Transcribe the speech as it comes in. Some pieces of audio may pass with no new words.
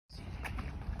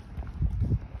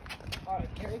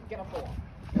Ready? Get up the wall.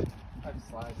 I have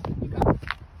slides. You got it.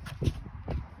 Here,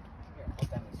 I'll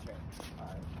demonstrate.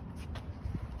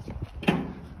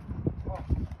 Oh,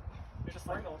 there's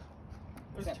Pringles.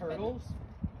 There's turtles.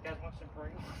 You guys want some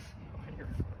Pringles? Here.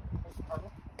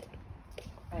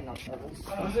 I ain't no turtles.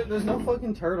 There's no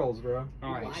fucking turtles, bro.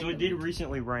 Alright, so it did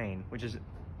recently rain, which is Oh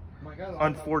my God,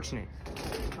 unfortunate.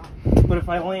 But if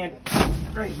I land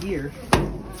right here,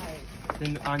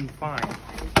 then I'm fine.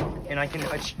 And I can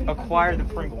acquire the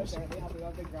Pringles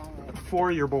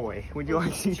for your boy. Would you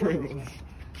like some Pringles?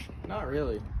 Not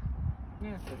really.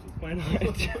 Yeah, why not?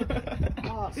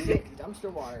 Oh, sick.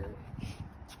 Dumpster water.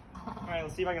 Alright,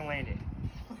 let's see if I can land it.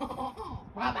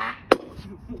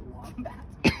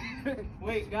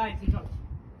 Wait, guys, there's a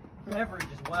beverage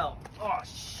as well. Oh,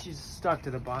 she's stuck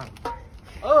to the bottom.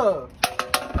 Oh!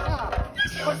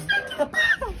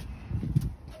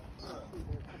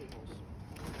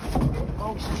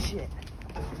 Oh, shit.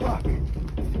 Fuck.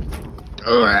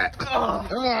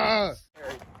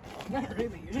 Not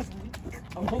really. You're just.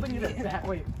 I'm holding it at bad.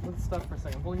 Wait, let's stop for a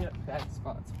second. I'm holding it at bad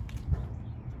spots.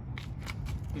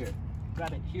 Here.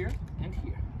 Grab it here and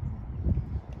here.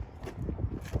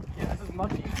 Yeah, this is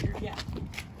much easier. Yeah.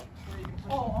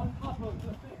 Oh, on top of the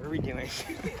thing. What are we doing?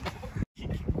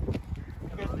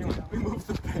 We moved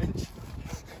the bench.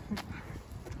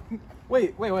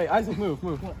 Wait, Isaac, move.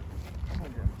 What?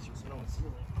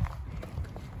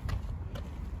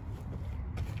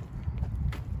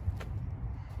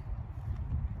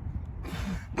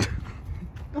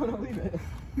 No, leave it.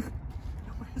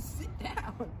 Sit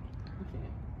down. You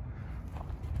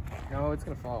can't. No, it's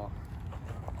gonna fall.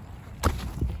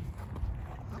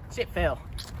 Shit fell.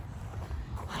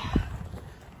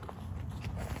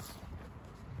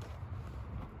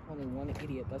 Only one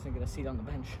idiot doesn't get a seat on the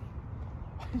bench.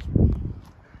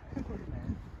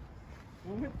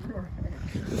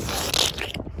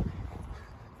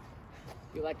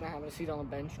 You like not having a seat on the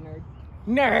bench, nerd?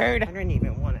 Nerd! I didn't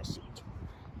even want a seat.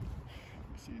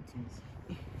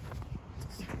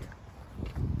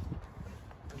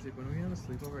 Isaac, when are we gonna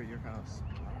sleep over at your house?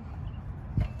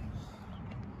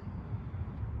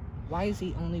 Why is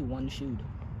he only one shoe?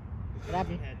 What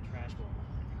happened? Had trash ball.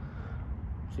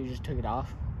 So you just took it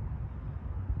off?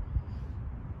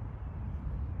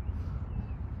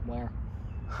 Where?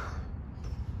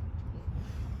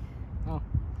 Oh.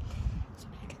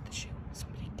 Somebody get the shoe.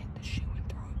 Somebody get the shoe and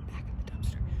throw it back in the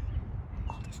dumpster.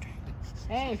 I'll distract them.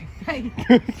 Hey! Hey!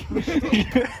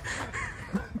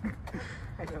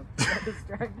 I know. I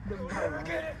distracted them.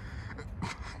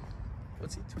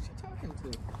 What's he talking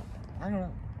to? I don't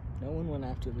know. No one went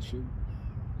after the shoe.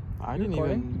 I You didn't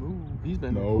recording? even move. He's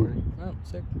been recording. Oh,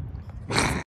 sick.